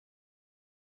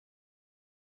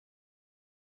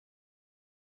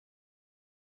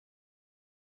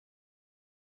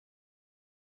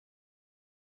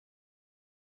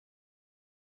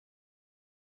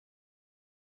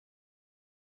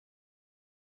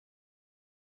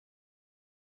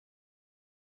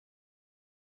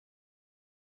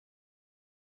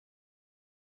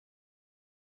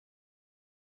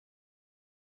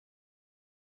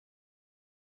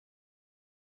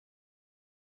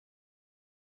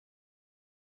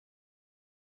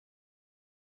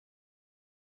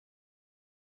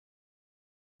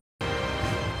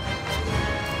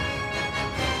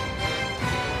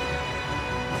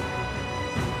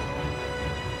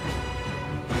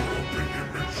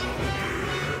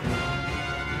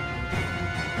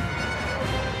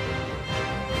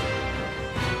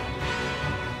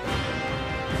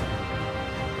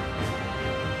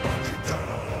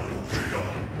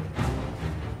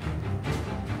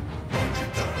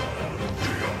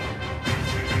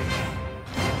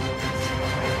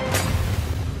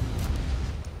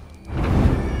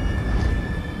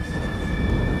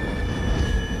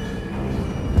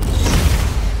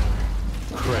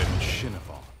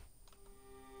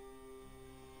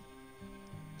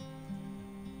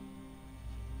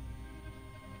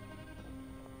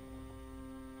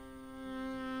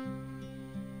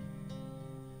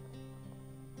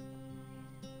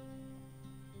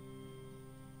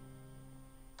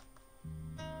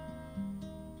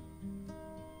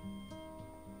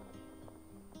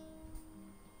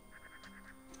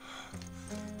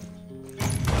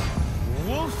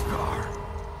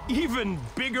even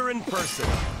bigger in person.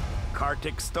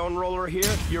 Kartik Stoneroller here,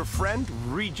 your friend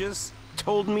Regis,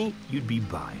 told me you'd be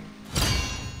by.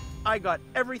 I got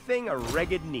everything a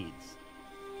Regid needs.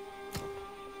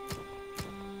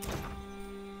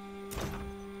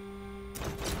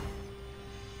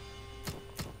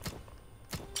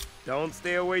 Don't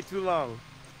stay away too long.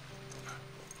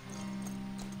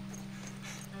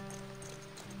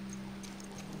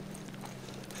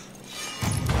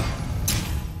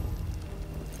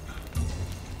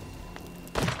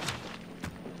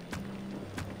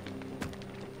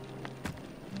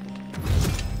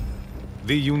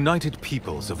 The United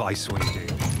Peoples of Icewind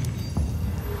Dale.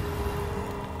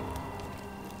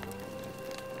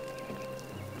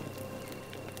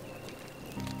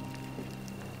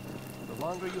 The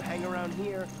longer you hang around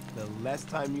here, the less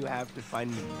time you have to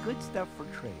find me good stuff for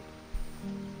trade.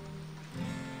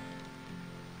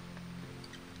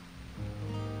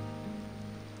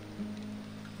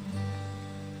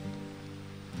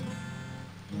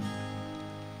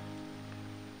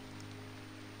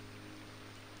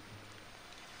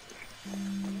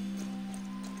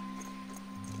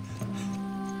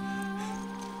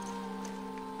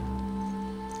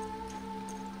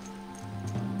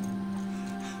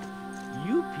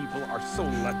 You people are so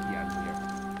lucky I'm here.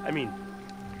 I mean,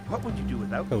 what would you do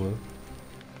without me? Hello.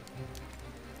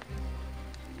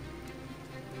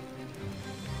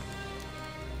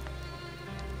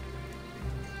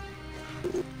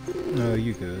 No,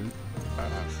 you good.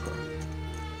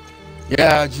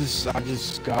 Yeah, I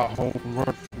just got home from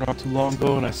work not too long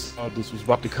ago, and I saw this was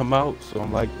about to come out, so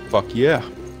I'm like, fuck yeah.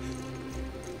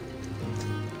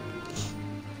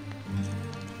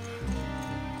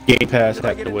 Game Pass Did I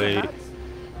hacked get into away. hats?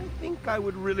 I think I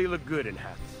would really look good in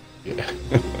hats. Yeah,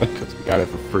 because we got it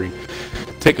for free.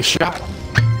 Take a shot.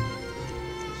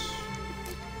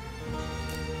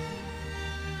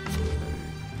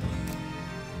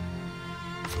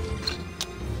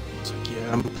 It's like,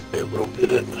 yeah, I'm a little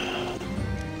bit of the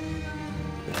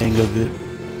hang of it.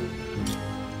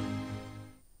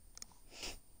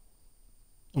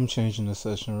 I'm changing the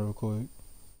session real quick.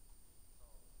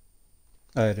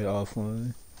 I had it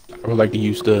offline. I would like to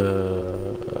use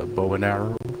the bow and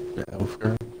arrow. The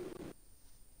Wulgar.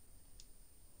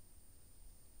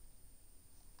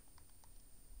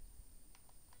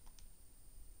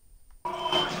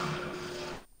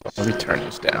 Let me turn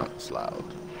this down. It's loud.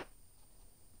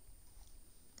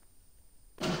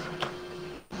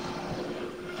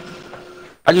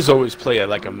 I just always play it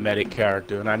like a medic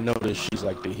character, and I notice she's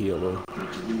like the healer.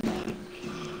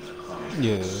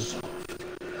 Yeah.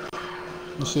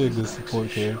 She's a good support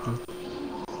character.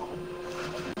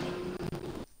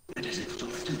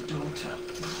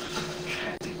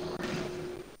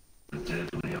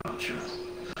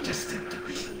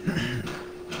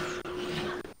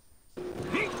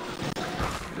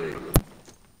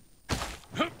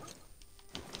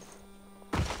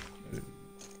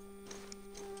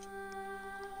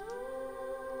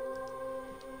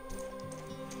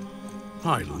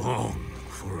 I long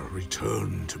for a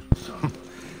return to...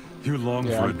 You long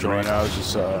Yeah, for a I'm drawing. dream. I was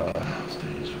just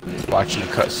watching a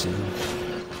cutscene.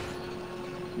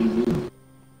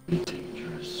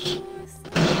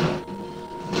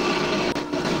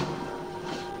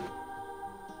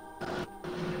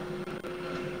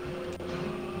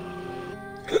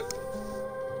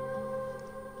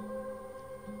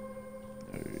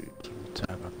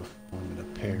 Time I perform a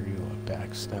parry or a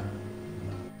backstab.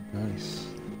 Nice.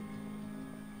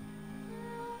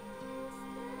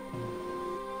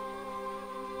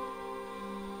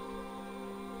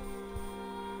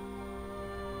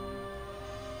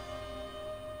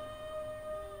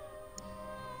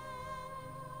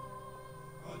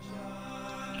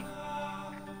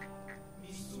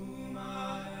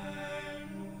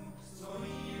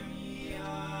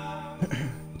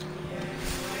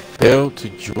 Failed to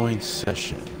join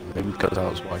session. Maybe because I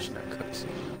was watching that cutscene.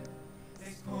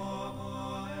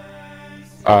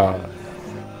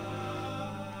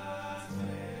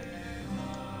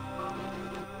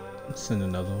 Send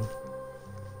another one.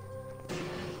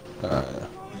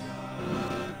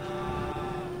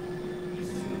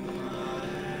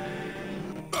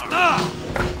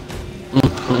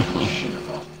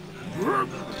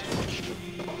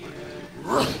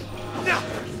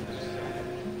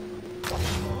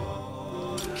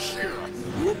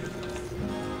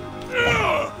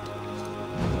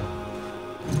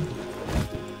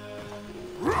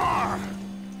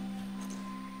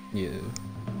 Yeah.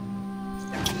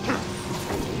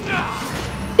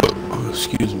 Oh,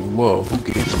 excuse me. Whoa, who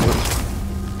gave me what?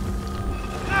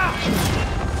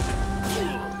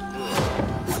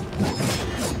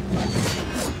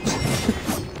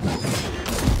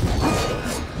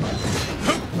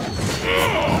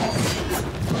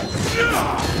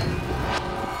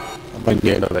 Might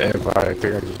get another empire. I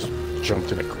think I just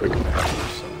jumped in a quick match or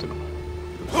something.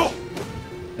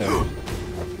 Yeah.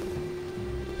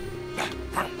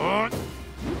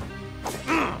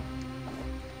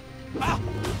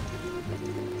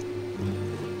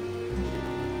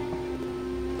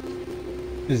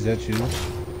 Is that you?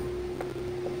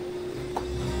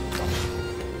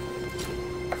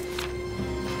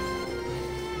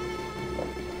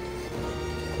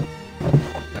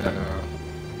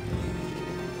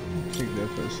 Take that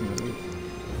person out.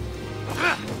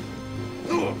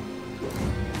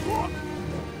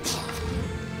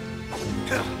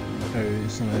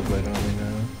 Alright, somebody blade on me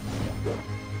now.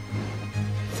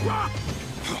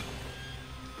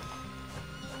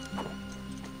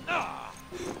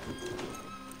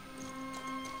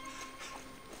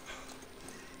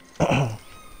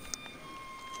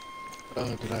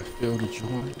 Did I fail to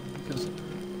join? Because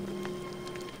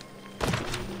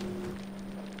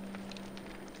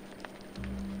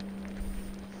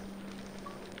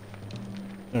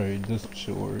Alright, this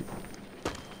should work.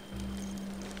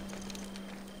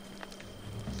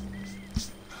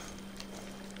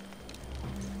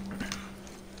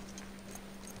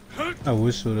 I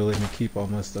wish it would have let me keep all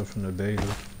my stuff from the beta.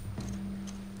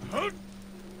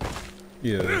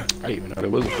 Yeah, I didn't even know there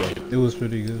was a beta. it was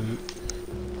pretty good.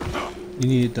 You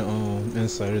need the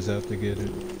insiders out to get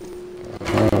it.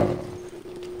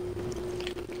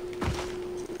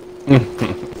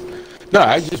 No,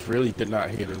 I just really did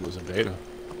not hear there was a beta.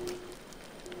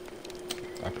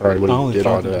 I probably would I have only did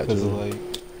all found it that because of too. like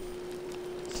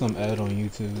some ad on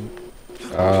YouTube.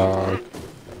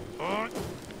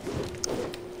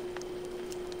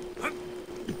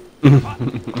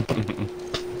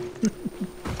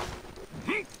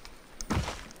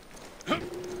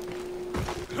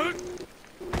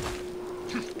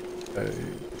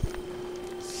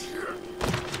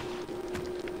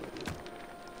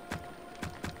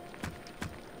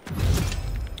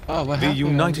 Oh, what The happened?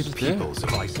 United Peoples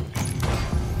of Iceland.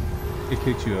 It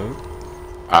kicked you out.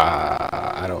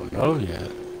 I don't know yet.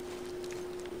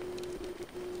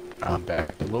 I'm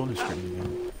back to loading screen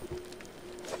again.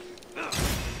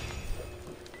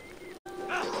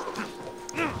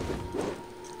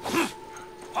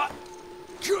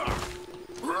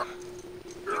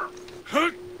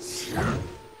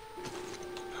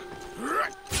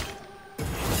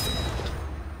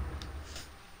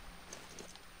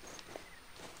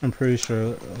 I'm pretty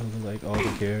sure like all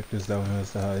the characters that one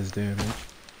has the highest damage.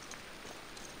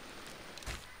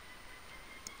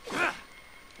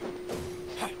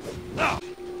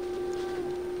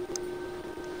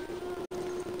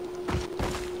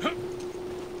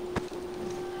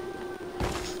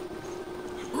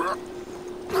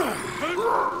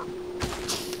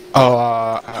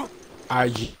 Oh,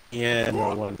 IGN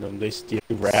or one of them, they still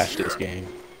rash this game.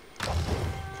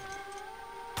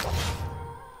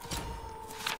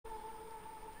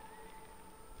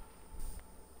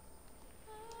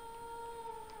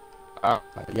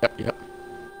 Yep.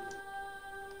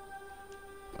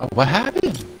 Oh, what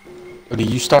happened? Oh, did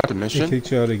you start the It mission?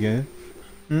 kicked you out again?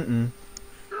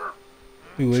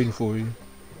 We waiting for you.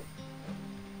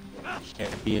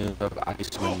 Champions of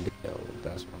Icewind Dale.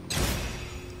 That's one.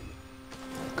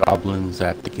 Goblins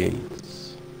at the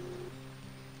gates.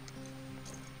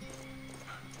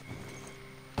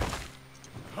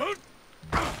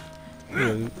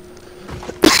 Yeah.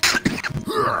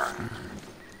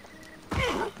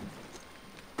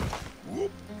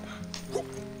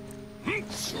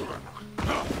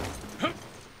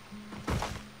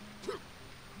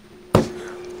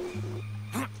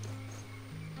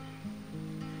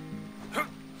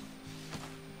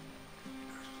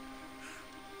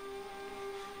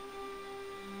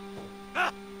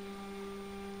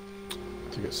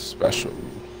 To get special.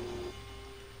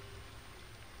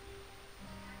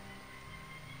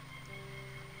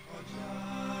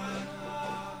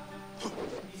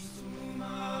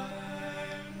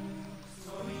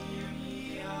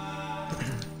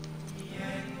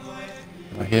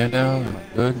 Am I here now? Am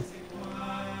I good?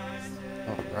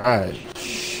 Alright.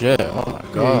 Shit. Oh my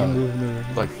Yeah, god. you moving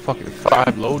around. Like fucking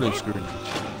 5 loading screens.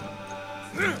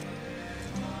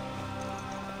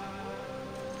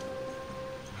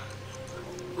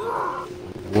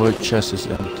 Wood chest is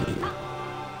empty.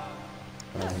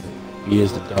 E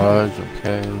is the dodge,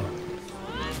 okay.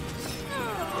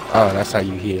 Oh, that's how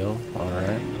you heal.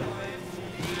 Alright.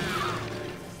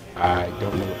 I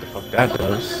don't know what the fuck that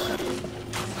does.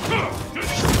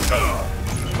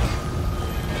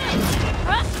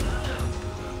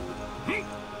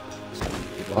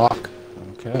 Lock.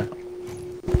 Okay.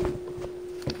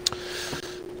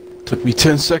 Took me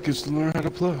 10 seconds to learn how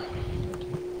to play.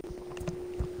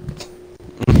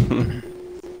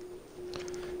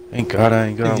 Thank God I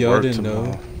ain't got If y'all work didn't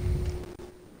tomorrow. know,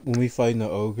 when we fighting the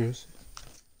ogres,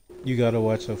 you gotta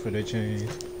watch out for their chains.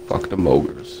 Fuck them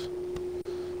ogres.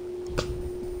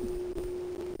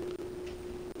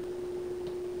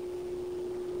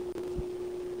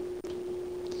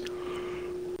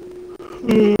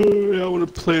 I want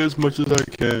to play as much as I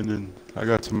can, and I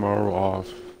got tomorrow off,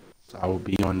 so I will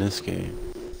be on this game.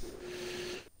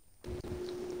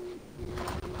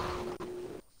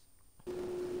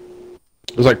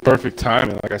 It was like perfect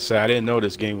timing. Like I said, I didn't know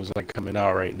this game was like coming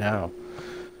out right now.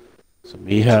 So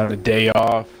me having a day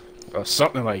off, or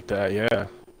something like that, yeah.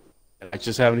 I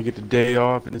just having to get the day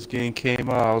off, and this game came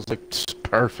out. I was like,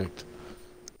 perfect.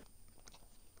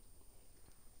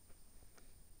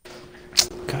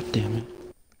 God damn it.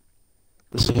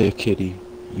 Listen here, kitty.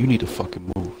 You need to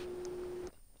fucking move.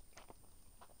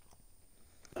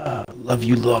 Love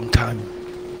you long time.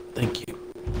 Thank you.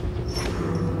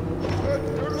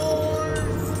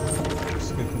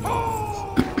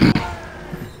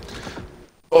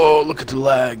 Oh, look at the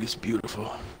lag. It's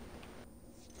beautiful.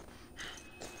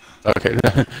 Okay.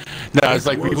 No, it's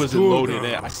like we wasn't loaded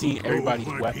in. I seen everybody's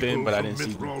weapon, but I didn't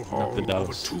see nothing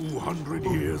else. 200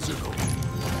 years ago.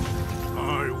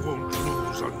 I won't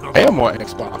lose another. I am on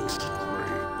Xbox.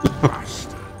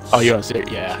 Oh, you're on Series?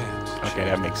 Yeah. Okay,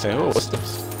 that makes sense. Oh, what's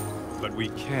this? But we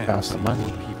can Found see some money.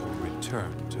 more people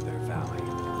return to their valley.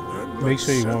 Make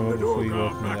sure you warm up before you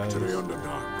walk in the alleys.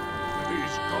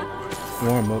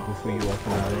 Warm up before you walk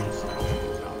in the alleys.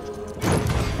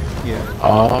 Yeah.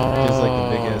 Oh. There's like a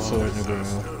big ass sword in the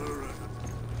ground.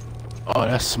 Oh,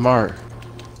 that's smart.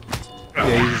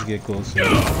 Yeah, you just get closer.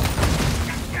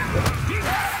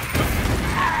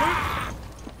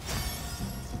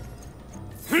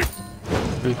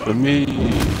 Wait for me.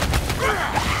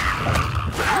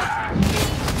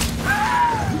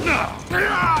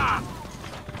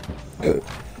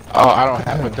 Oh, I don't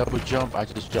have a double jump. I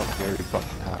just jump very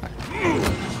fucking high.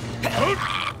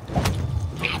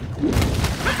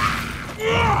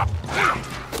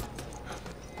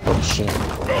 Oh shit.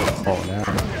 Oh now.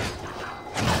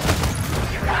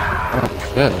 Oh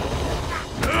shit.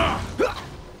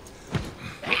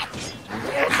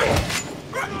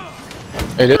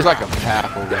 Hey, there's like a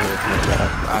path over here.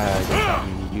 I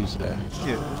don't need to use that.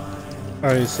 Yeah.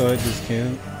 Alright, so at this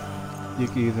camp, you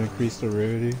can either increase the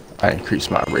rarity I increased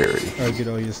my rarity. or get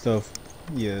all your stuff.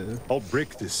 Yeah. I'll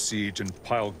break this siege and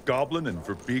pile goblin and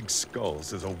Verbig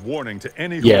skulls as a warning to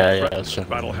any who Yeah, threaten that's the true.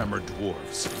 battle-hammered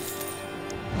dwarves.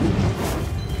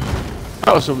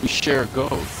 Oh, so we share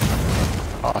gold.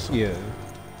 Awesome. Yeah.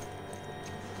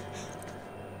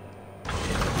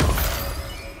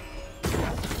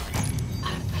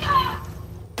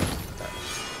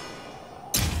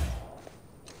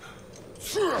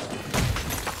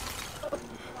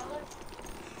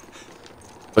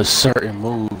 But certain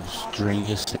moves drain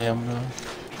your stamina.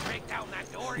 Break down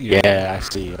that door. Yeah, I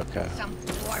see. Okay. Some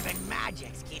dwarven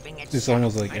magic's keeping it It's shut.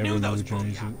 almost like I every knew those move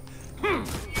drains booyah. it.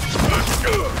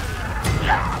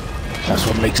 That's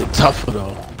what makes it tougher,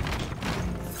 though.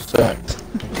 Respect.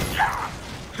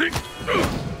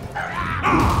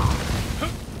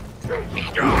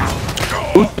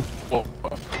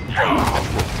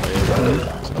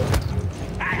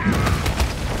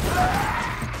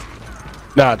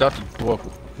 Nah, that's a dwarf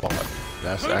bot.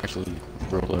 That's actually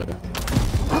real good.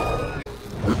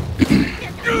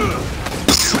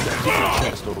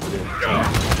 Chest over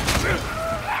there.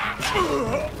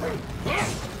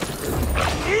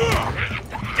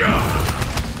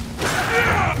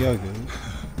 Y'all good.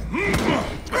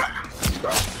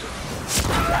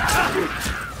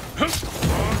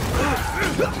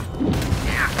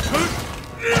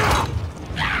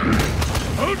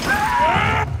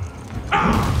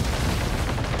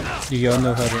 Do y'all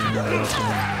know how to interact?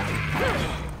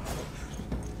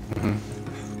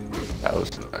 That was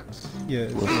nice. Yeah,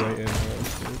 it's right in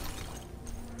there.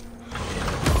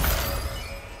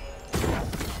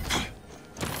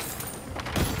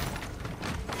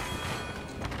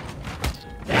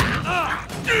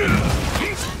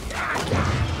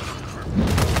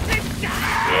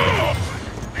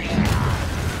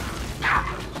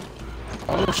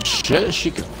 Oh shit,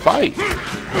 she can fight.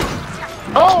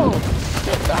 Oh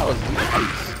shit, that was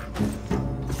nice.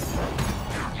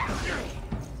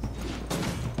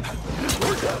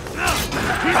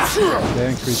 That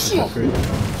increases the crit.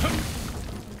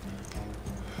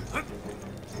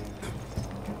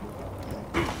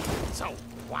 So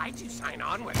why'd you sign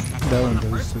on with That one in the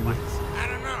does first too. place? I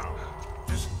don't know.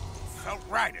 Just felt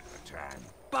right at the time.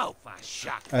 Both are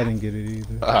shocked. I didn't get it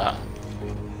either.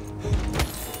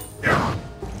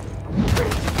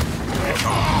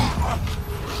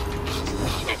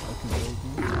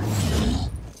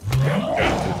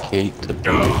 Locate the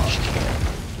bridge camp.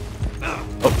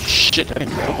 Oh shit, I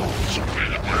didn't know.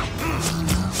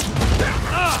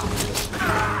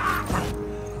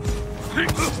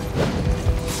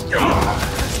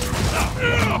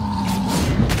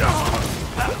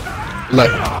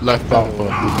 Left power,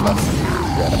 left.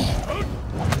 Yeah.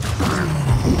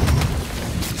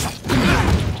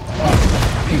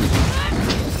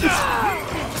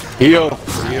 Heal.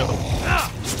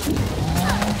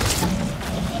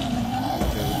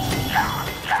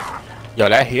 Yo,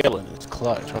 that healing is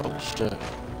clutch. Holy shit.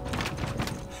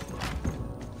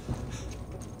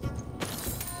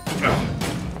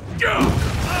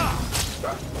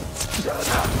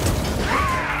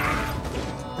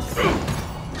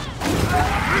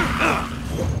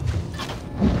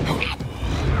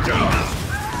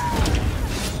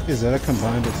 Is that a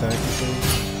combined attack?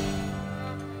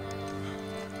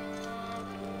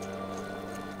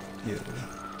 Yeah.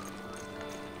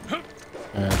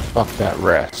 Man, fuck that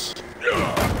rest.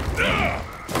 Yeah,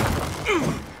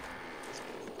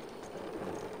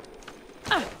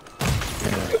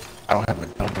 I don't have a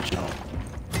double jump.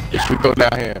 Should we go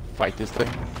down here and fight this thing?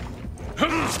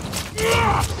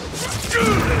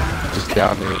 Just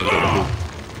down there and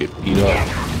get beat up.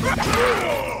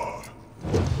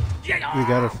 We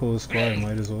got a full squad,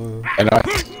 might as well. And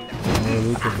More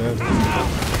loot the better.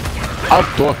 I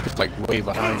thought it's like way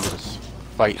behind this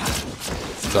fight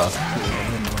stuff.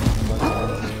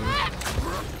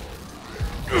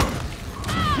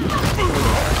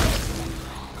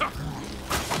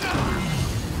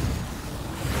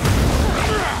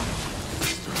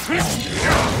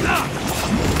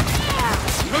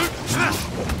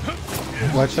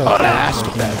 Watch out. Oh, that's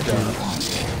what that does.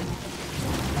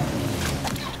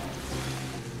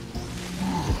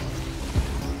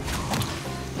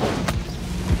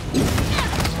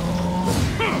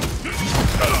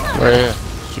 Right here,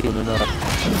 shooting up.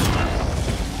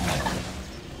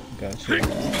 Gotcha.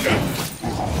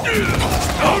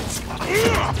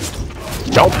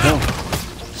 Jump him.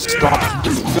 Stop.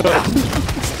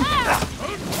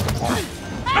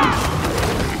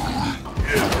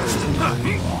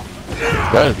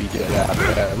 Gotta be dead out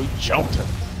there. We jumped him.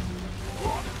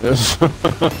 This.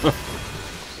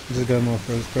 Just got my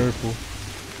first purple.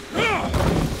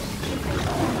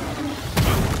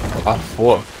 I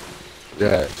fuck.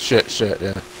 Yeah, shit,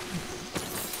 yeah.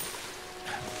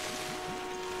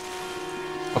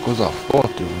 What was our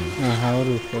fourth doing? How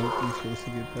the fuck are you supposed to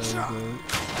get past that?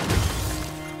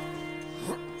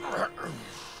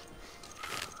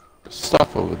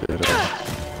 Stuff over there, though.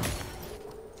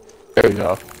 There we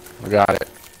go. I got it.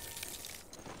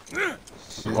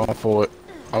 I'm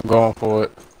going for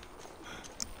it.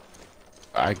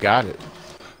 I got it.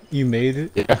 You made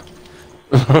it? Yeah.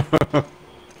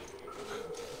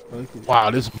 Wow,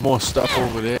 there's more stuff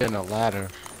over there in the ladder.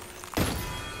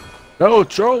 No,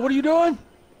 Troll, what are you doing?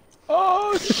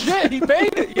 Oh shit, he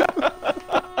made it!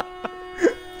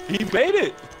 He made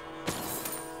it!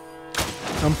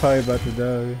 I'm probably about to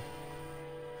die.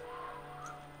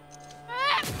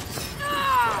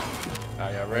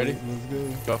 Are y'all ready? Let's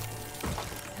go. Go.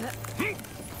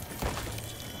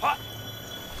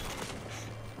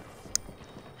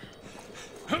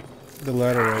 The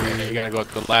ladder right Yeah, here. you gotta go up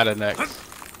the ladder next.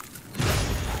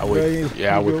 I wait. Right,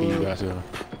 Yeah, I wait for you you go. guys to.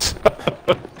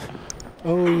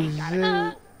 Oh shit.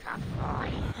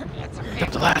 Get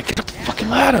up the ladder! Get up the fucking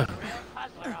ladder!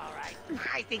 Puzzler, all right.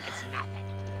 I think it's nothing.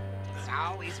 It's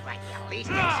always what you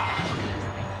least expect with these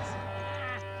things.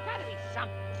 Gotta be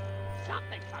something.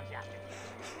 Something comes after.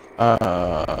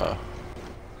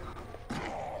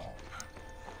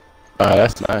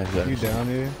 That's nice. You Actually. down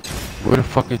here? Where the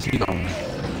fuck is he going?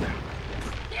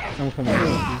 I'm coming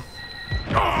out.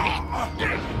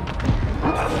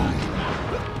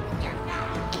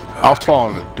 I'll fall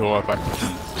on the door if I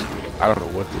don't know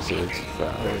what this is.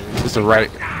 Is this the right?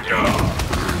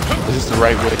 Is this the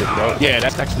right way to go? Yeah,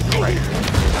 that's actually the right way.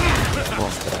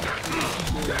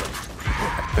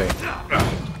 I think.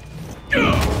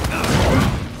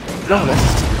 No, that's a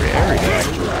secret area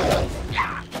actually.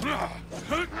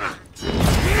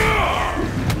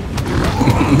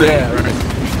 Yeah, right.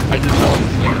 I just know.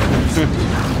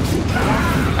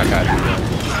 I got it.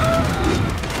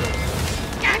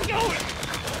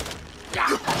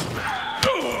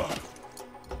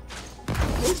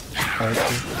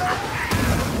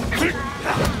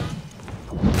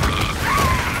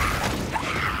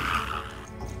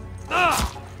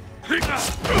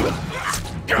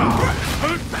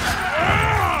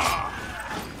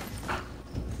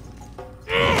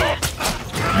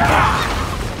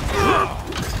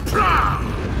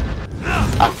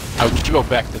 I'll go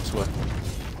back this way.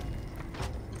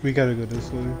 We gotta go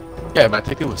this way. Yeah, but I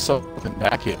think it was something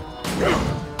back here.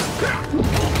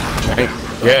 Right?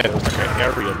 Yeah, there was like an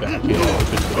area back here.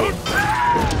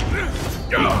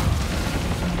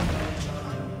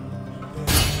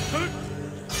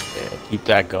 Yeah, keep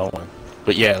that going.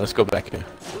 But yeah, let's go back here.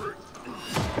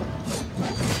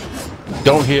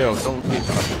 Don't heal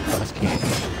us, King.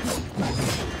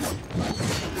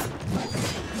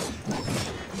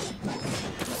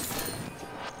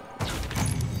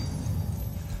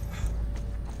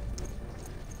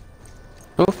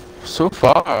 So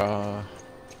far,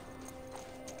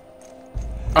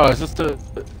 oh, is this the?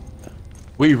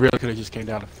 We really could have just came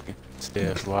down the fucking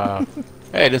stairs. Wow.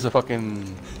 Hey, there's a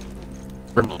fucking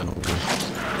gremlin over there.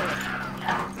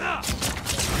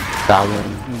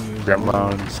 Goblin,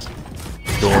 gremlins,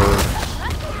 doors.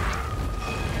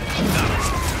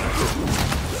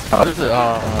 Oh, there's a.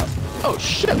 Oh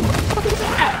shit! What the fuck is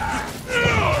that?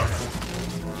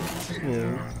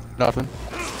 Yeah. Nothing.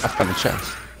 I found the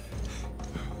chest.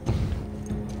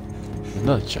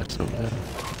 Another chest over there.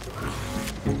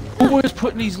 Who is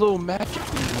putting these little magic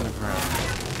things on the ground?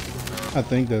 I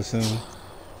think that's him.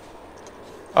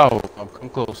 Oh, come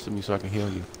close to me so I can heal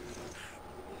you.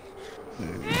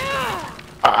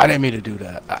 I didn't mean to do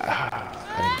that.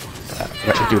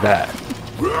 I should do that.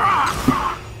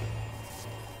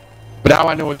 But now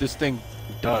I know what this thing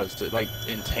does. It like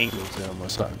entangles them or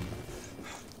something.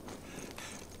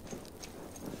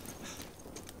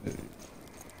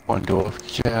 One door.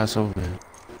 Get your ass over there.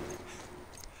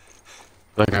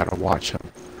 I gotta watch him.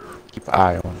 Keep an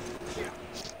eye on him.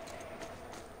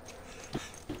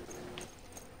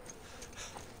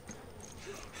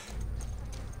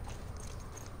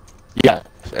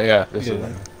 Yeah, this is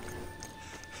it.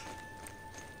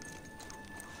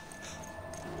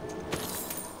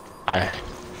 I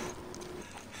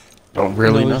don't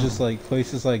really know. It's just like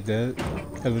places like that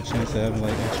have a chance of having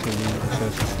like extra loot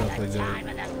chests and stuff like that.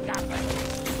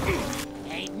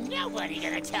 Ain't nobody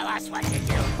gonna tell us what to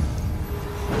do.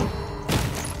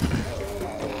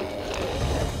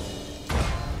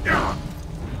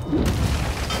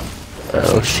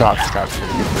 Those shots got to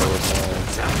get really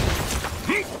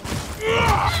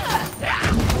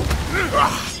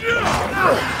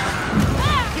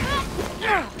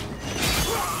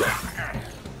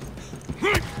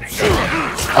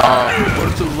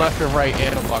What's the left and right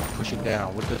analog pushing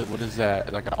down? What is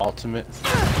that? Like an ultimate?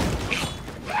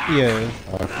 Yeah.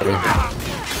 Okay.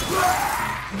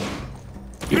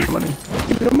 Give me the money.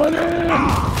 Give me the money.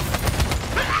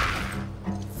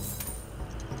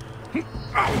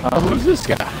 Who's this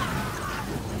guy?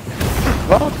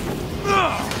 Well,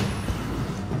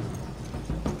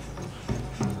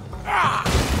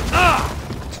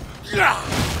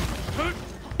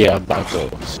 yeah, about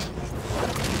those.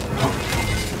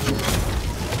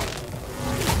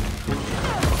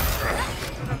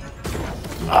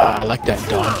 I like that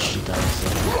dodge she does.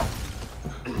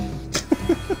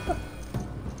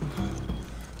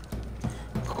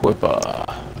 Whipper.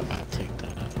 I'll take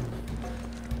that.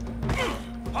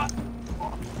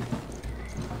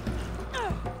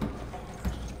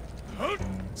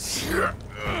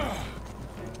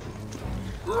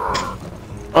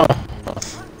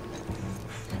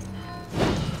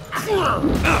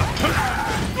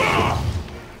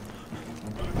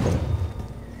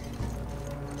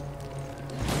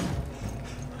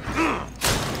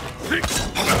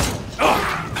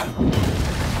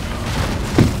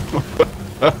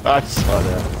 I saw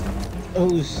that.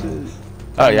 Oh shit.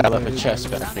 Oh yeah, I left a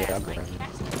chest back there. I'll grab it.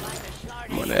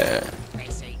 Come on there. They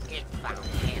say it found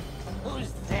him.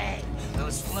 Who's they?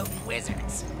 Those floating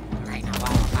wizards. I know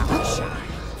all about the shine.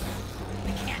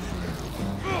 We can't.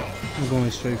 I'm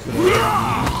going straight for that.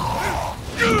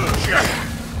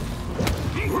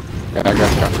 Yeah, I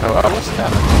got you. Oh, what's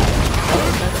that?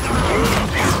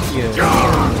 Yeah.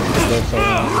 That's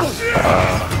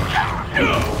all.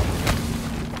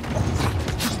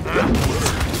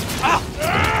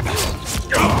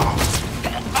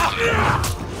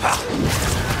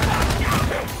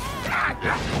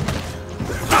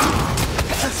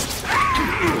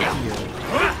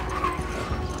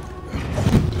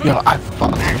 Yo, I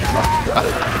fucked.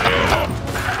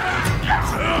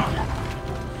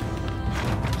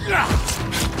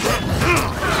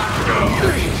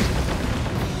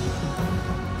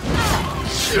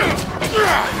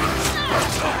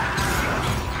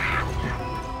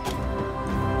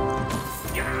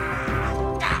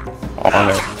 On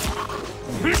it.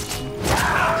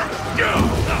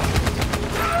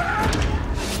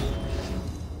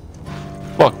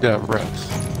 Fuck that Rex.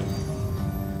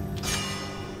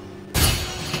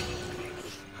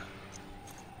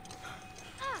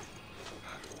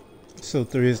 So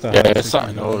 3 is the Yeah, highest. there's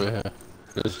something over here.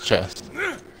 There's a chest.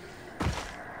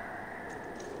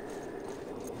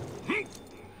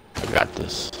 I got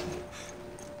this.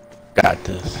 Got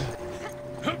this.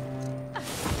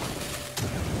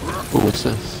 Ooh, what's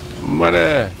this?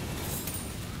 Money!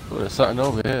 Ooh, there's something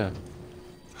over here.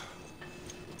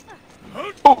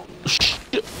 Oh,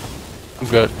 shit! I'm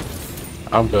good.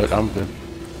 I'm good, I'm good.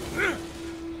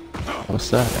 What's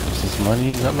that? Is this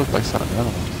money? That looks like something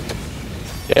else.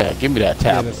 Yeah, give me that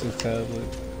Yeah, tablet. that's his tablet.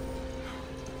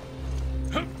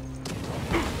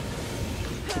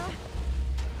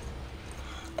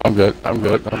 I'm good, I'm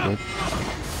good, I'm good.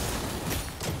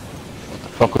 What the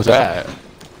fuck was that?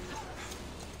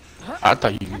 I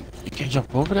thought you can't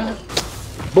jump over that?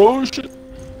 Bullshit!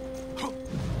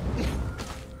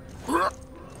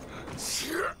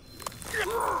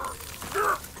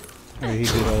 Yeah, he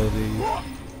did all of these.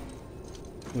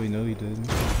 Wait, no he didn't.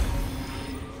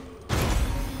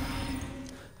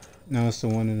 Now it's the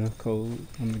one in the code.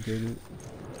 I'm gonna get it.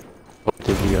 What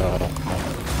did we,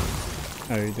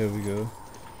 Alright, there we go.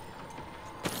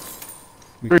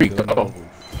 Here we can go. now.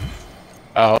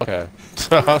 Oh, okay.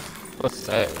 Let's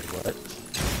say, what?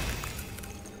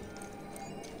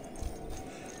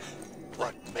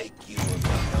 What make you a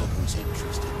man whose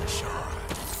interest in the shard?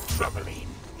 Troubling.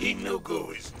 He no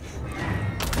go is.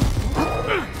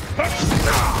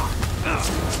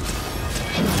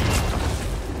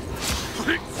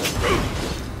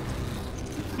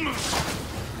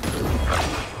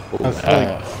 I feel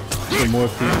like the more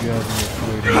people you have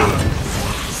in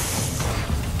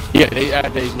the Yeah,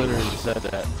 they literally said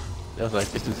that. They was like,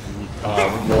 this is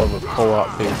more of a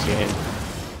co-op based game.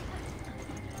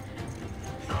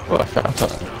 Well, I found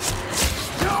something.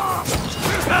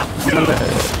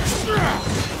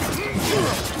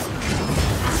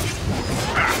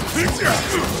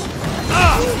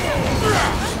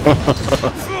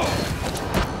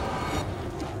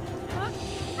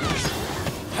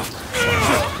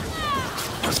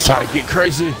 It's time to get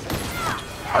crazy.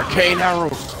 Arcane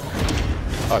arrows.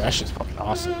 Oh, that shit's fucking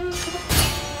awesome.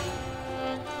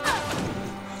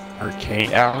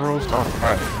 Arcane arrows?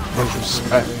 Alright. Much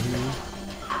respect.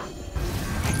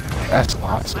 That's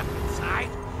awesome.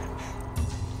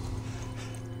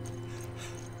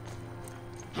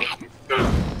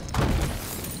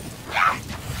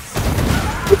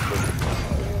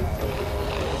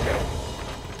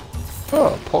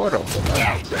 Oh, portal.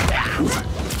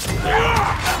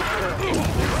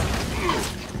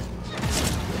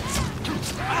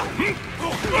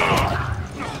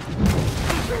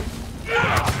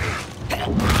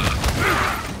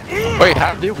 Wait,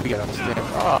 how did we get upstairs?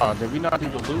 Oh, did we not do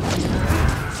the loot?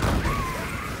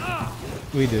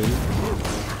 We do.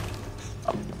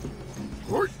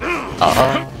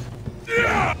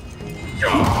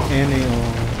 And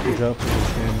they drop the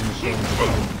stand in the show.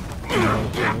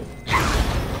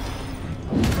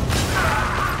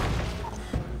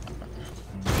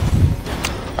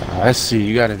 I see.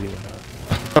 You gotta be, you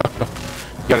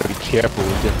gotta be careful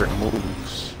with different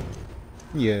moves.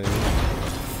 Yeah.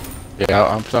 Yeah,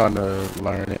 I'm starting to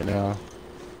learn it now.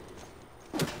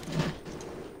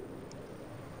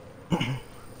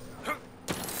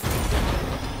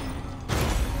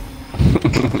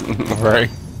 Right.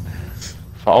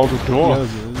 Follow the door. Yeah,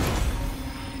 dude.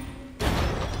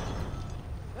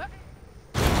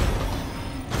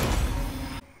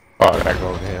 Oh, I gotta go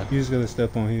over here. You just gotta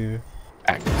step on here.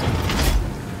 Active.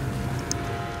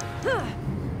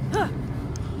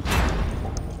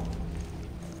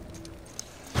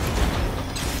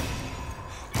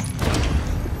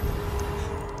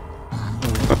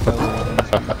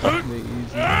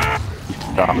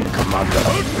 Goblin Commando.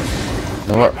 You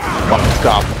know what? Fuck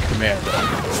Goblin Commando.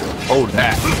 Hold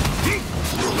that.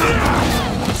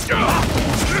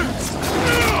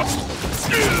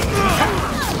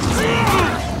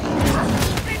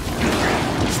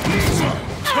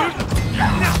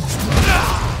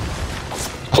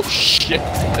 Oh shit.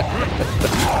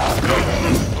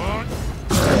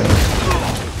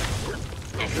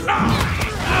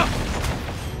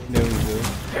 There we go.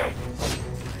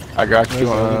 I got you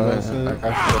That's on. what I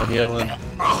got you on healing.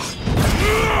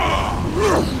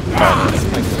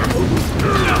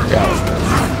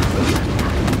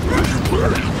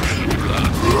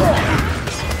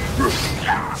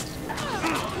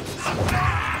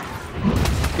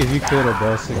 If you kill the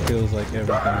boss, it kills like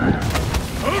everything.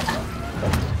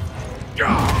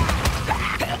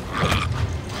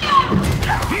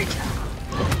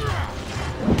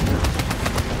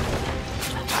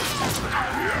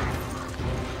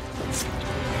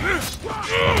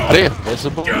 Are they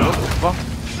invisible? What the fuck?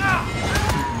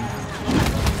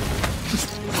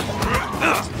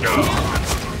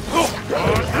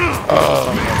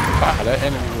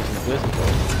 that enemy was invisible.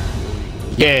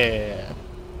 Yeah.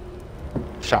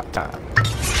 Shot time.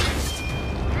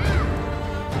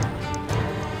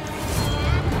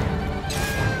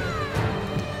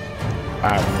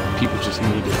 Alright, people just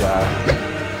need to die.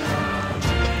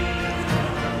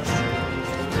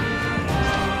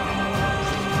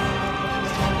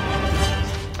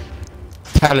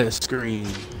 Palette screen.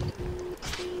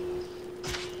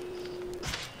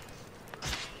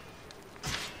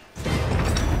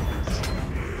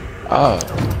 Oh,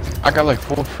 I got like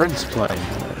 4 friends playing.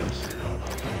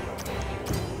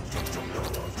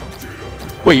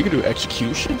 Wait, you can do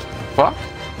execution? Fuck.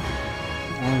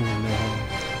 I don't even know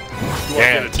how.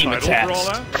 Yeah, team title for attacks. all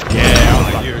that?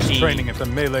 Yeah, My years training at the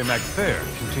Melee Mag Fair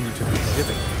continue to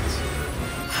exhibit this.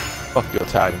 fuck your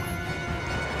title.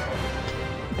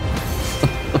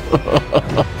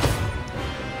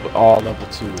 All level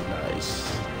 2, nice.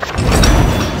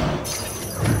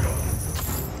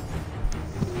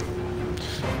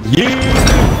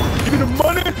 Yeah! Give me the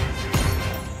money!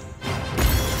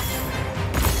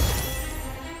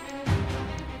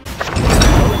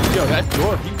 Yo, that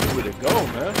door, he knew where to go,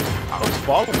 man. I was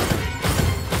following him.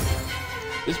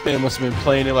 This man must have been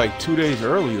playing it like 2 days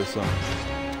early or something.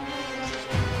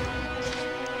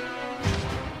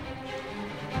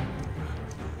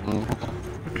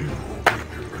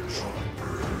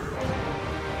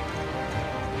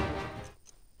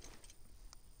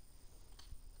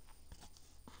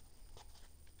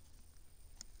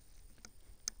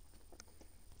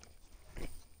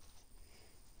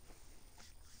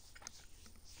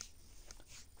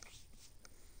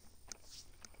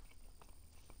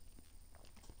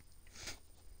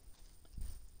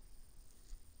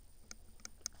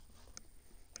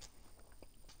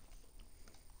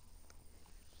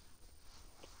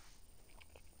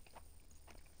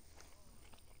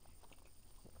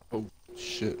 Oh,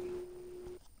 shit.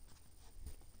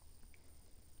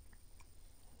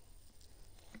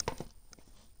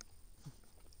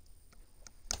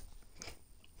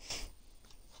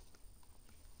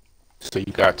 So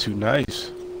you got too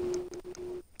nice.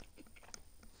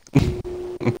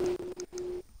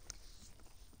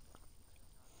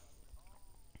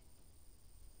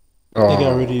 They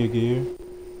got rid of your gear.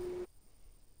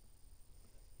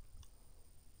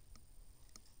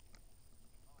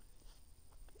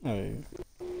 Alright.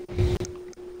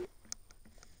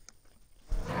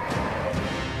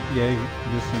 Yeah, he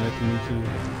disconnected me too.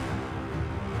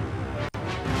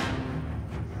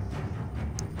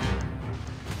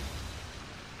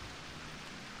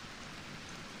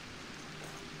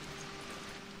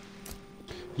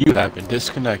 You have been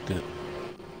disconnected.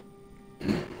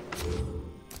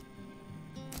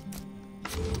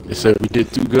 They said we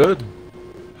did too good.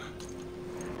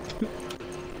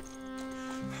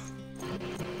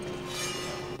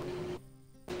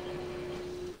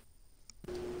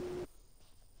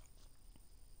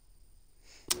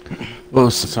 Well,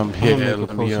 some I'm hit. gonna make a Let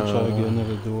me post and try to get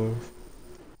another dwarf.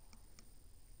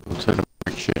 go to the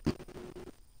break shit.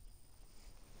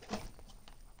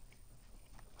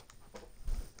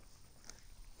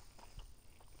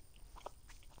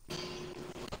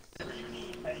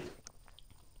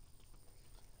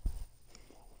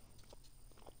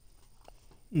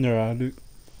 No, I do.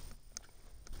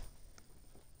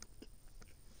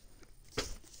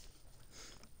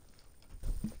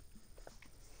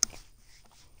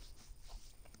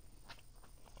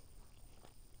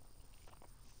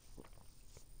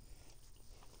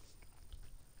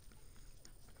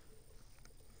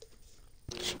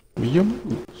 Your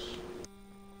moves.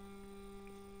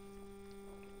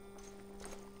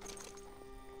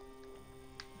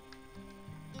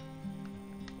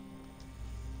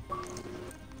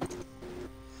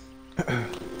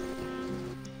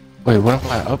 Wait, what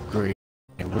am I upgrading?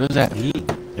 What does that mean?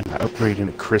 Am I upgrading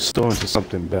a crystal into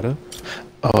something better?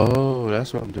 Oh,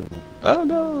 that's what I'm doing. Oh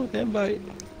no, invite.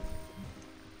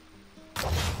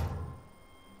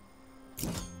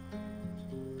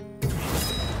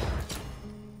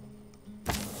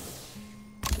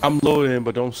 I'm loading,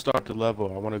 but don't start the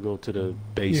level. I want to go to the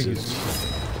bases.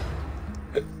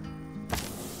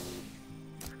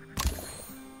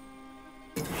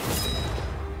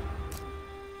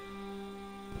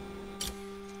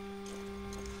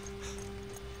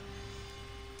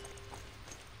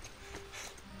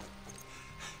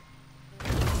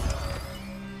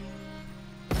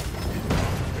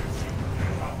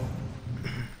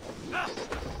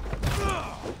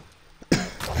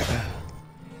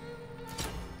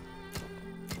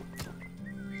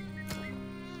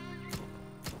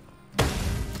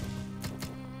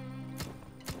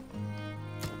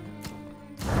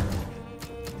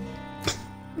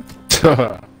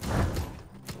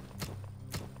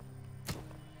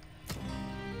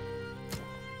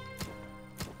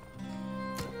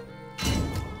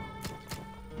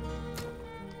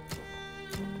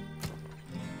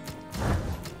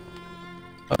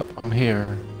 I'm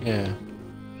here. Yeah.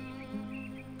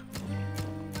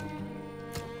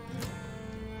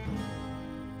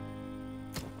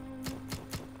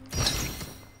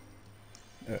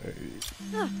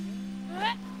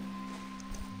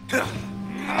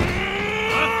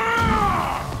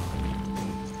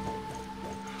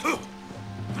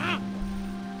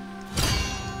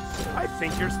 I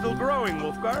think you're still growing,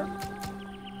 Wulgar.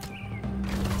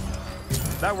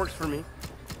 That works for me.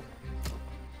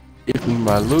 Give me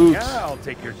my loot. Yeah, I'll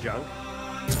take your junk.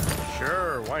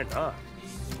 Sure, why not?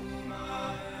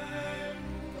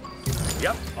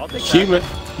 Yep, I'll take Achievement.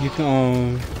 You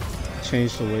can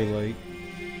change the way like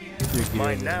your gear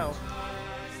Mine now.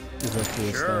 is up to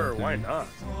a Sure, style why thing. not?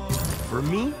 For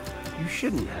me, you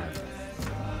shouldn't have.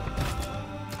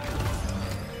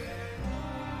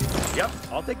 Yep,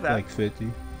 I'll take that. Like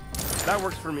 50. That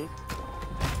works for me.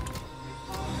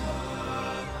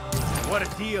 What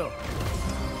a deal.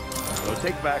 No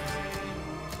takebacks.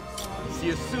 See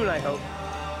you soon, I hope.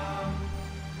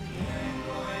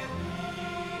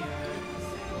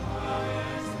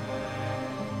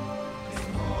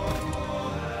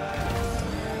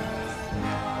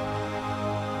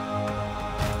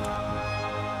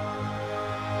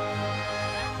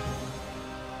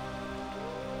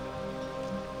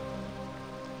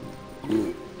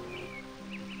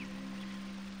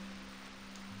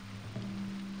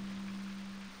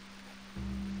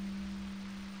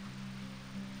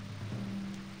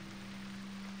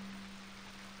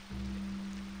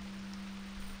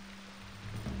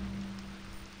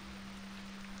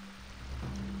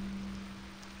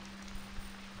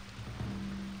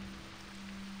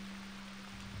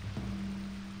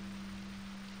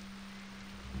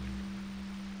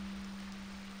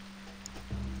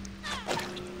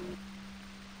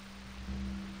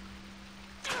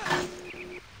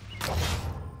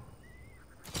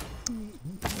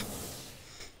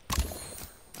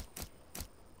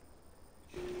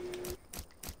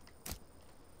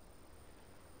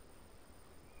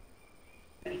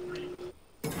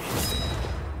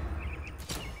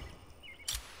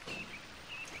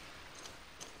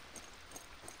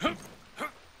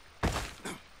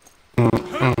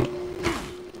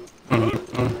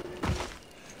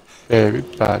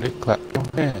 Everybody clap your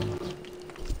hands.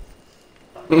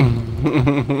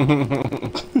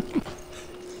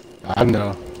 I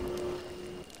know.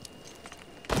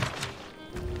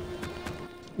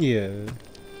 Yeah.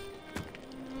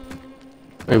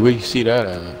 Hey, where you see that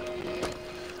at?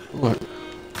 What?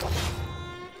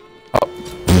 Oh.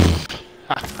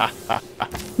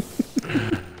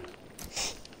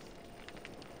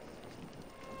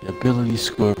 The ability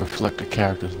score reflect the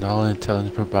character's knowledge.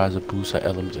 Intelligence provides a boost to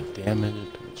elements of damage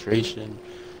and penetration.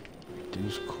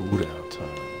 Reduce cooldown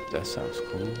time. That sounds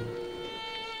cool.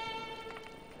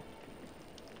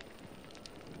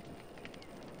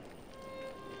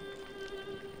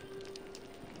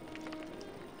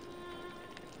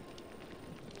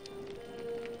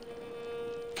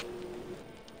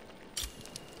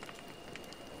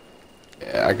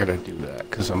 Yeah, I gotta do that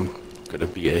because I'm gonna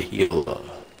be a healer.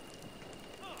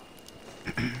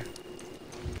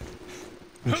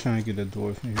 I'm trying to get a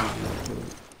dwarf in here.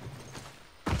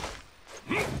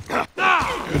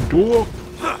 A dwarf?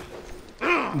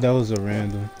 That was a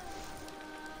random.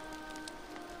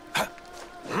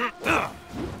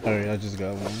 Alright, I just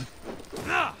got one.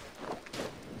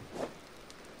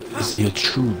 Is he a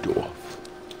true dwarf?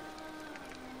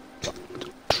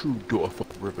 The true dwarf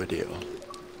of Riverdale.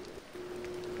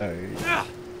 Alright.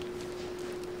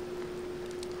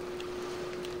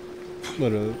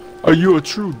 What up? Are you a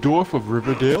true dwarf of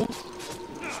Riverdale?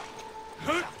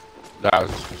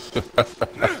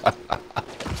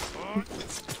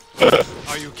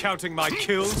 Are you counting my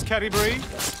kills, Cadbury?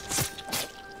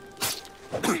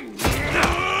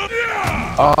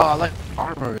 Oh, I like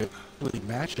armor. It really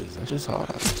matches. That's just hard.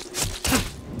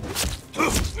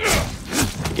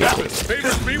 Yeah.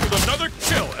 Favors me with another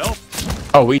kill, elf.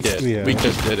 Oh, we did. Yeah. We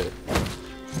just did it.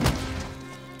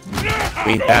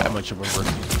 We ain't that much of a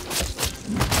rookie.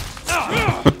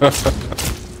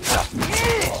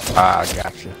 Ah,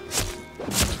 gotcha.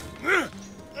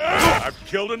 I've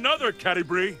killed another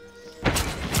Cadbury.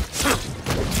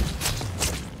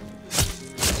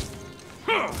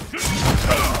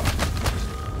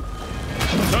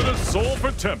 Another soul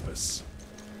for Tempest.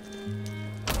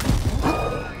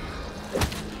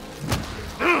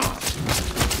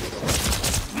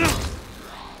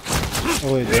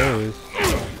 Oh wait, there it is.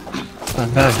 Oh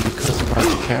no, because about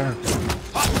the character.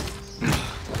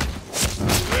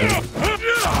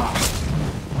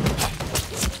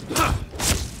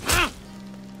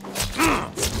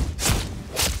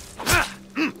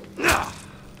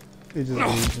 It just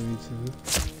leaves me too.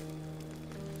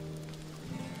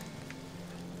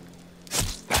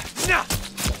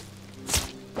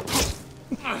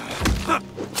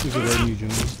 He's already you,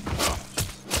 Junior.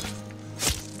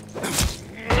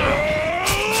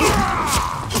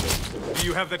 Do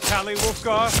you have the tally,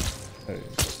 Wulgar? Hey.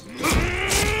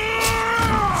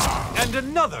 And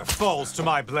another falls to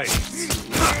my blades. You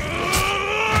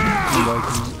like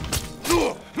him?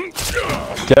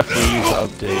 Definitely need to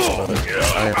update, but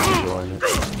I am enjoying it.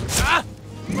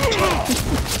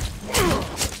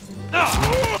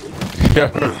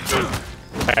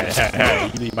 Hey,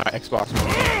 you need my Xbox One.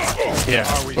 Yeah,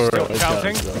 Are we for still real, it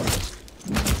counting? does,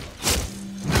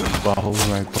 though. Well,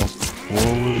 like,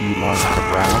 before you launch the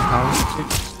roundhouse kick?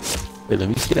 Wait, let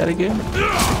me see that again.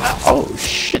 Oh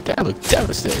shit, that looked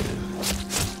devastating.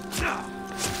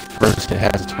 First, it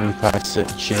has a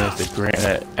 25% chance to grant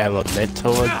an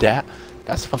elemental adapt.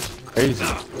 That's fucking crazy.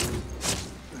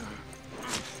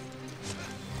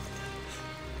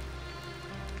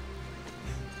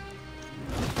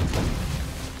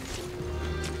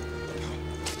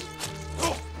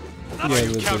 Are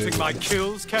you counting my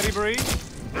kills, Cadbury?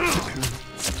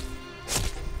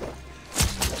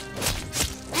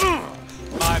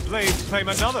 My blades claim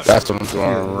another. That's what I'm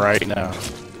doing right now.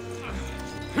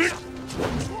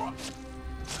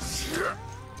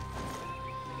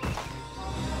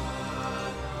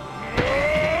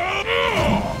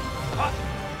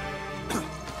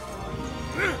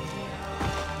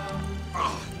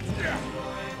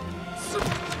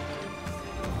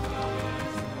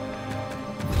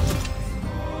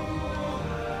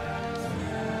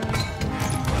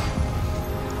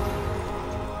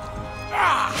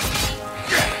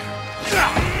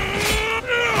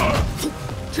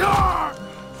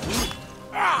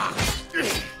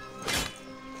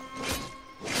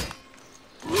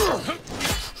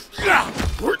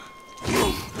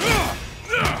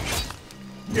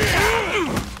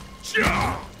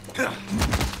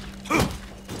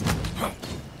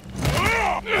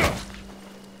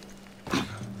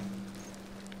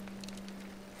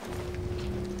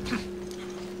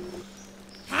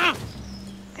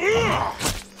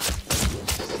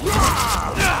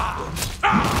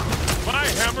 My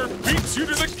hammer beats you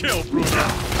to the kill, brother.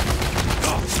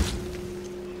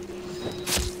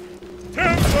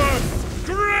 Tempest,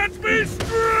 grant me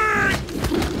strength!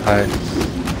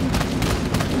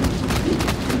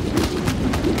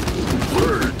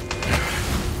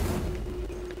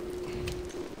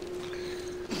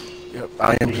 Yep,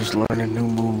 I am just learning new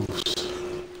moves.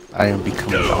 I am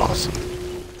becoming awesome.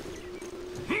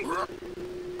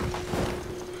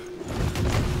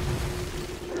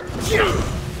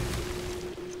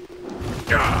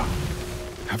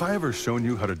 Have I ever shown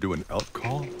you how to do an elk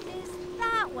call? Is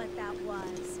that what that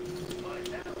was?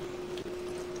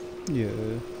 Yeah.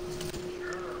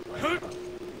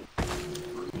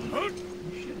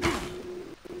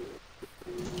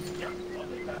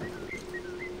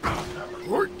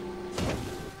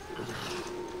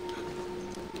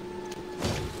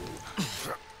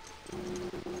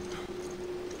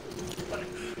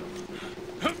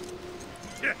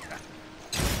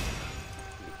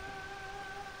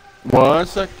 One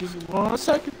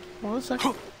second.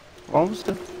 Almost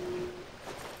done.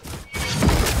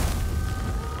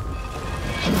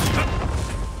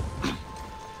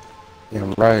 Yeah,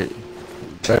 I'm right.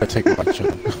 Better take my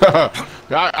jump.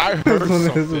 I heard One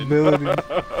of his something. abilities.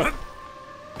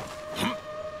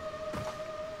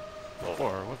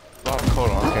 Or what? Oh, hold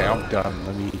on. Okay, I'm done.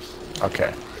 Let me.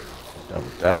 Okay, done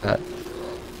with that.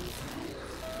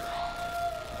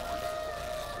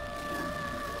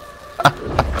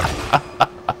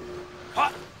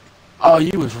 Oh,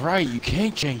 you was right. You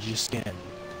can't change your skin.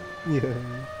 Yeah.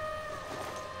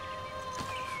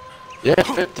 Yeah,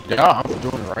 50. Yeah, I'm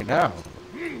doing it right now.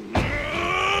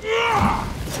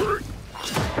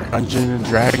 Dungeons and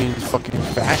Dragons fucking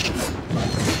fashion.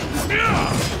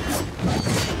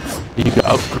 You can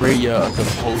upgrade the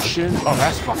potion. Oh,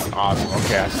 that's fucking awesome.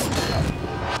 Okay, I see that.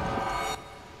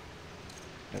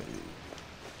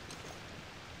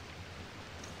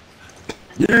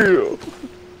 Yeah.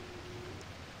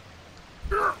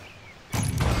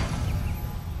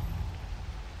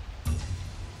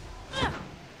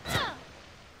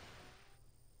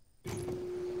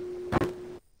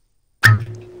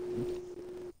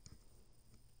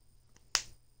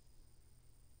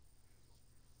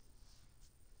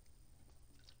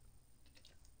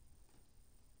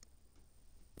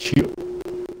 Cute.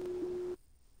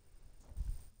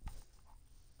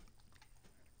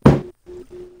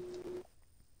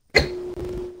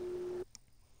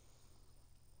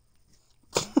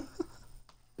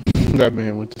 That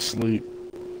man went to sleep.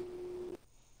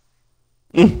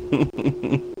 Yeah,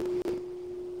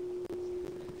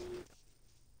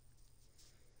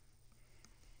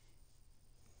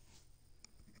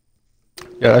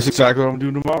 that's exactly what I'm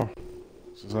doing tomorrow.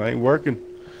 Since I ain't working.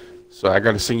 So I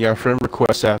gotta send y'all friend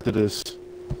requests after this.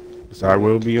 Because I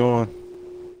will be on.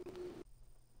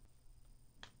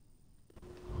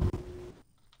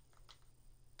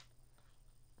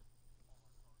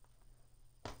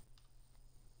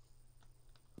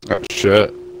 Oh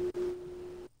shit.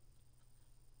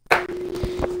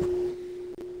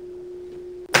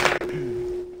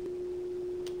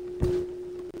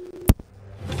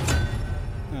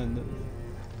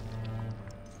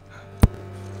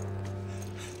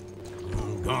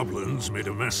 Goblins made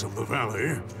a mess of the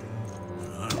valley.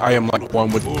 I am like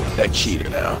one with that cheater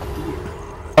now.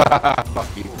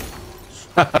 Fuck you.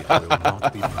 It will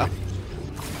not be pretty,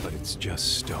 but it's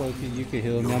just stone. Okay, you can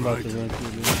heal me. I'm about to run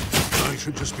through this. I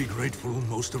should just be grateful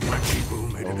most of my people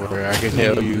made it out. I can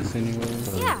heal you.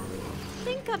 Yeah.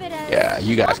 Think of it as Yeah,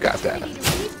 you guys got that. opportunity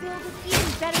to rebuild it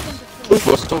even better than before. Ooh,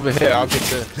 what's over here? I'll get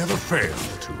this. Never fail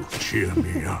to cheer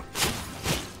me up.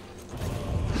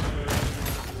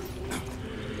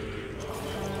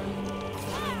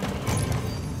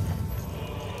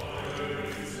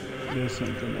 There's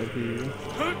something up here.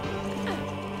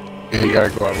 Yeah, you gotta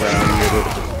go around and get it.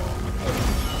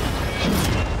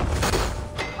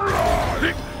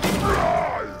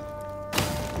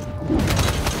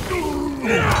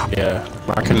 Yeah,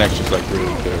 my connection's like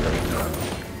really good right now.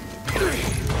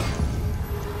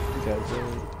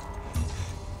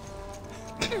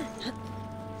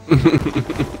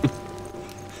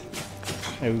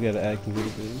 Hey, we gotta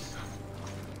activate this.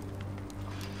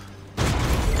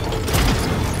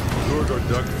 Doors are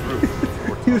dug through.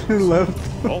 He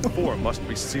left. All four must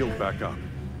be sealed back up.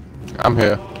 I'm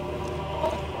here.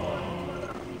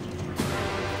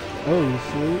 Oh,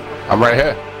 sweet. I'm right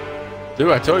here.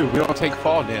 Dude, I told you, we don't take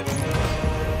fall damage.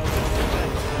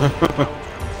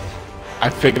 I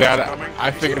figured that out.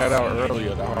 I figured that out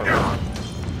earlier the hard way.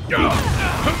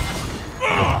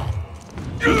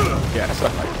 Yeah,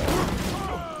 stuff like that.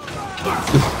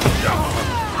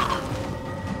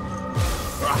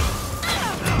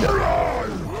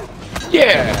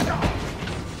 Yeah!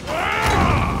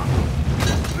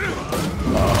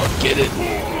 Oh, get it!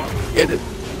 Get it!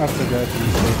 I forgot to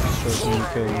use safety stroke when you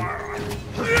kill him.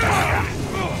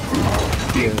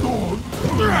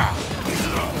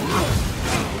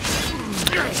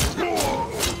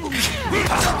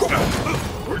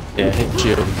 Yeah, hit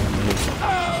Jill.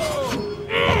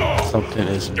 Something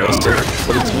is missing.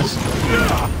 What is missing?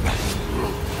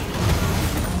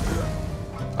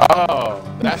 Oh,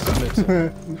 that's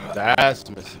missing. That's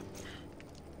missing.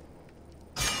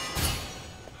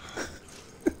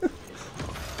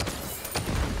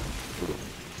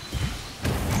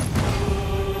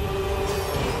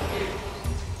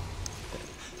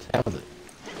 Tablet.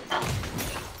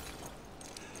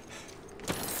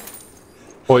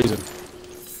 Poison.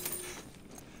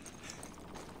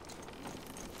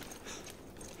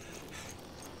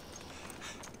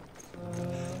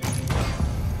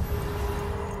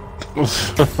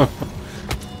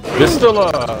 There's still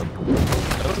like,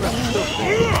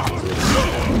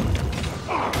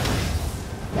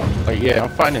 yeah, I'm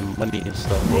finding money and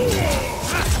stuff.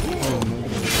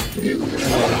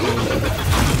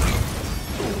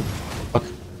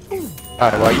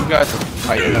 Alright, while you guys are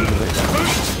fighting under the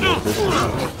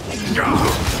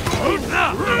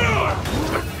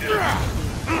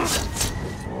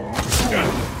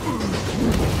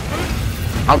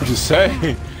I'm just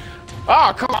saying.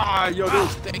 Oh, come on, yo,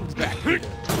 there's things back here.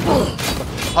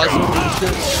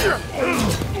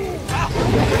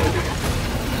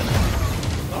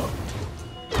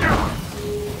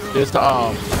 There's a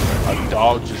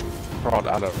dog just crawled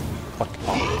out of fucking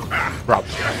Rob.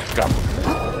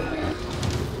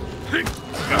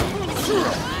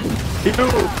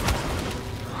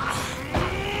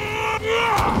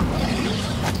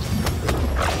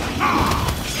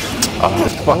 Oh,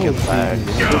 it's fucking lag.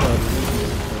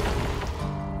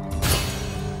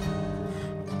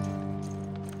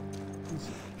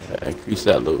 Yeah, increase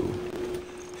that load.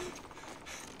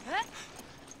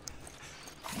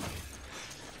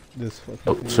 This fucking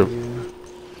Oh, so,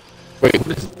 wait,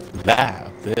 what is that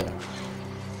up there?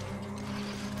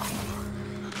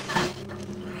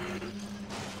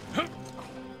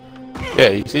 Yeah,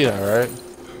 you see that, right?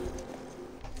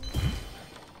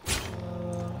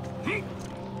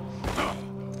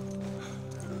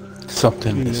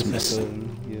 Something is missing.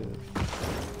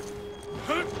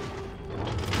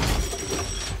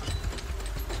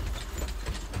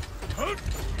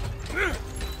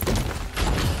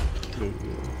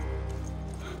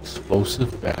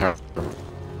 Explosive barrel.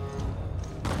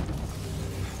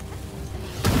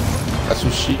 That's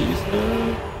what she is.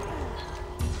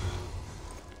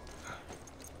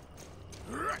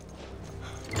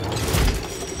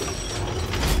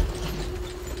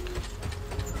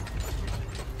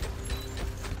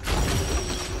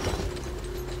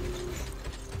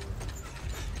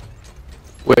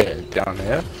 Where? Down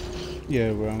there?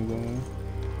 Yeah, where I'm going.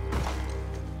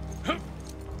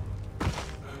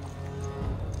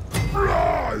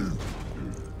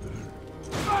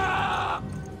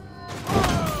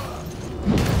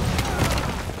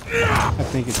 I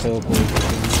think it teleported.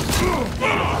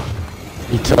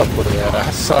 He teleported. Yeah,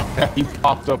 I saw that. He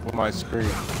popped up on my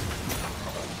screen.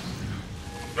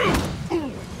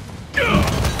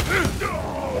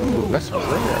 Ooh, that's rare.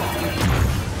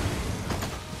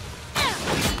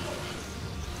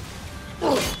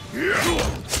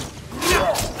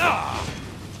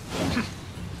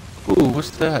 Ooh, what's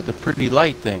that? The pretty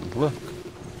light thing. Look.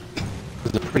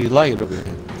 There's a pretty light over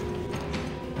here.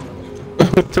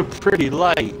 The pretty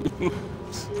light.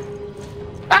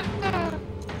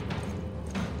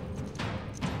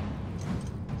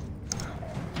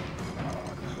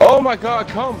 Oh my god,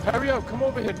 come. Hurry up. Come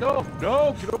over here. No,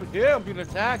 no. Get over here. I'm being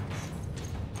attacked.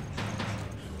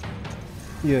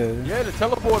 Yeah. Yeah, the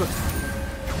teleporter.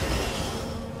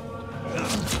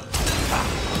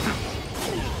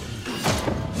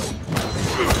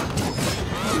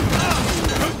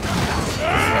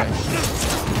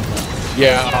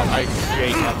 Yeah,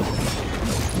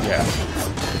 yeah.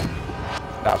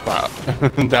 That was my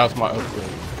that was my upgrade.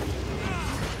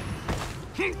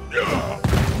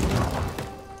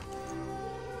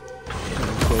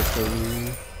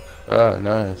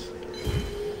 Nice.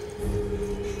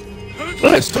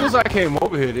 But as soon as I came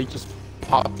over here, they just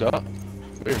popped up.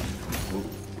 Weird. Ooh,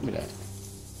 give me that.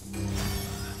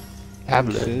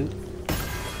 Tablet. Shit.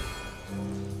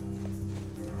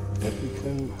 Epic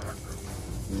code.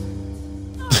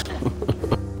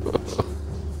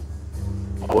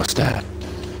 Oh, what's that?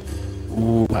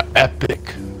 Ooh, my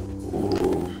epic.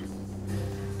 Ooh.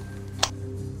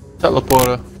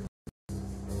 Teleporter.